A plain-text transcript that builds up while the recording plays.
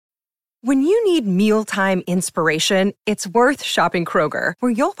When you need mealtime inspiration, it's worth shopping Kroger,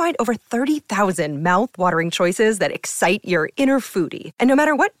 where you'll find over 30,000 mouth-watering choices that excite your inner foodie. And no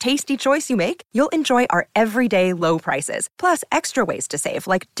matter what tasty choice you make, you'll enjoy our everyday low prices, plus extra ways to save,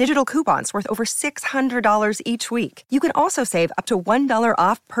 like digital coupons worth over $600 each week. You can also save up to $1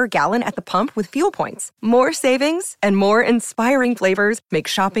 off per gallon at the pump with fuel points. More savings and more inspiring flavors make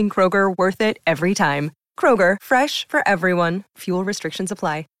shopping Kroger worth it every time. Kroger, fresh for everyone. Fuel restrictions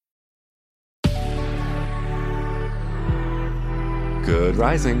apply. Good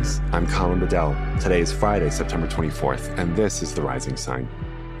risings. I'm Colin Bedell. Today is Friday, September 24th, and this is the Rising Sign.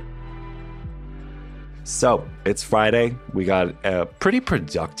 So, it's Friday. We got a pretty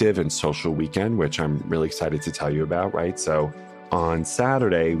productive and social weekend, which I'm really excited to tell you about, right? So, on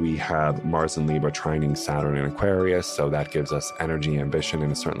Saturday, we have Mars and Libra trining Saturn in Aquarius, so that gives us energy, ambition, and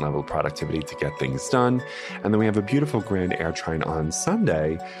a certain level of productivity to get things done. And then we have a beautiful grand air trine on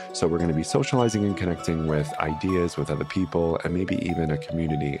Sunday, so we're going to be socializing and connecting with ideas, with other people, and maybe even a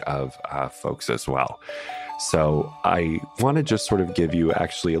community of folks as well. So I want to just sort of give you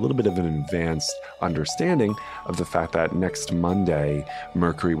actually a little bit of an advanced understanding of the fact that next Monday,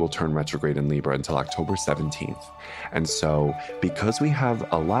 Mercury will turn retrograde in Libra until October 17th. And so because we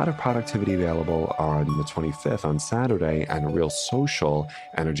have a lot of productivity available on the 25th, on Saturday, and a real social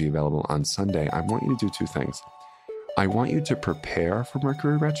energy available on Sunday, I want you to do two things. I want you to prepare for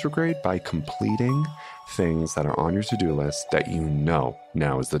Mercury retrograde by completing things that are on your to-do list that you know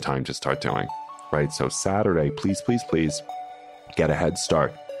now is the time to start doing. Right, so Saturday, please get a head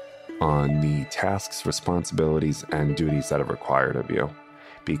start on the tasks, responsibilities, and duties that are required of you.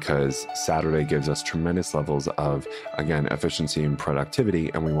 Because Saturday gives us tremendous levels of, again, efficiency and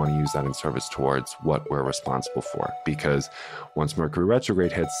productivity, and we want to use that in service towards what we're responsible for. Because once Mercury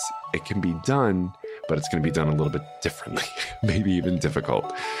retrograde hits, it can be done, but it's going to be done a little bit differently, maybe even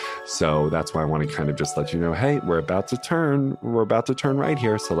difficult. So that's why I want to kind of just let you know, hey, we're about to turn right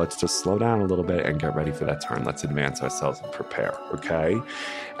here. So let's just slow down a little bit and get ready for that turn. Let's advance ourselves and prepare, okay?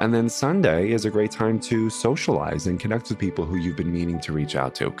 And then Sunday is a great time to socialize and connect with people who you've been meaning to reach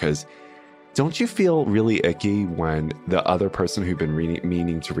out to. Because don't you feel really icky when the other person who've been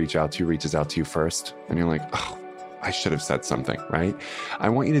meaning to reach out to you reaches out to you first? And you're like, oh, I should have said something, right? I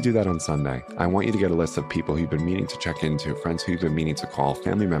want you to do that on Sunday. I want you to get a list of people who you've been meaning to check into, friends who you've been meaning to call,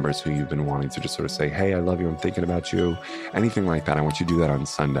 family members who you've been wanting to just sort of say, hey, I love you, I'm thinking about you, anything like that. I want you to do that on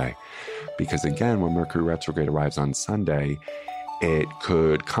Sunday. Because again, when Mercury retrograde arrives on Sunday, it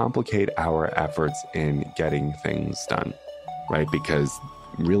could complicate our efforts in getting things done, right? Because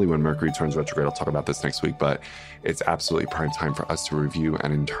really when Mercury turns retrograde, I'll talk about this next week, but it's absolutely prime time for us to review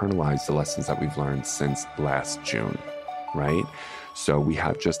and internalize the lessons that we've learned since last June, right? So we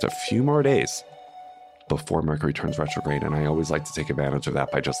have just a few more days before Mercury turns retrograde, and I always like to take advantage of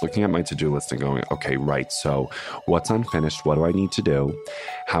that by just looking at my to-do list and going, okay, right, so what's unfinished? What do I need to do?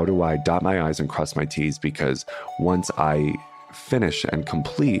 How do I dot my I's and cross my T's? Because once I finish and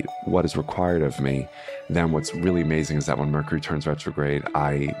complete what is required of me, then what's really amazing is that when Mercury turns retrograde,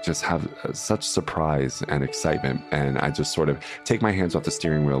 I just have such surprise and excitement, and I just sort of take my hands off the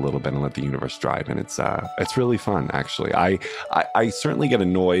steering wheel a little bit and let the universe drive, and it's really fun, actually. I certainly get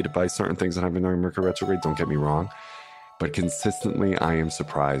annoyed by certain things that happen during Mercury retrograde, don't get me wrong, but consistently I am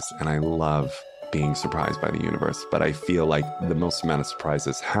surprised, and I love being surprised by the universe. But I feel like the most amount of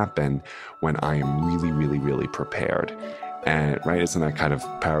surprises happen when I am really, really, really prepared. And right, isn't that kind of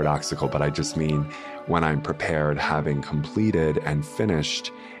paradoxical? But I just mean when I'm prepared, having completed and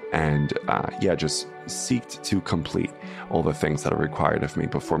finished and just seeked to complete all the things that are required of me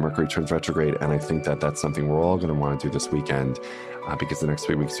before Mercury turns retrograde. And I think that that's something we're all going to want to do this weekend because the next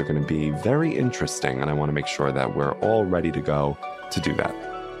 3 weeks are going to be very interesting. And I want to make sure that we're all ready to go to do that.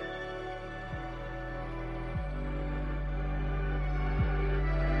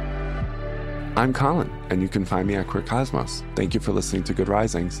 I'm Colin, and you can find me at Queer Cosmos. Thank you for listening to Good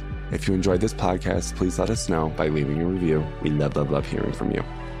Risings. If you enjoyed this podcast, please let us know by leaving a review. We love, love, love hearing from you.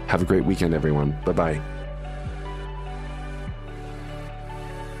 Have a great weekend, everyone. Bye-bye.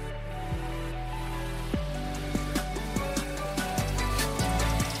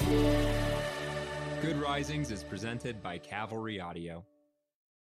 Good Risings is presented by Cavalry Audio.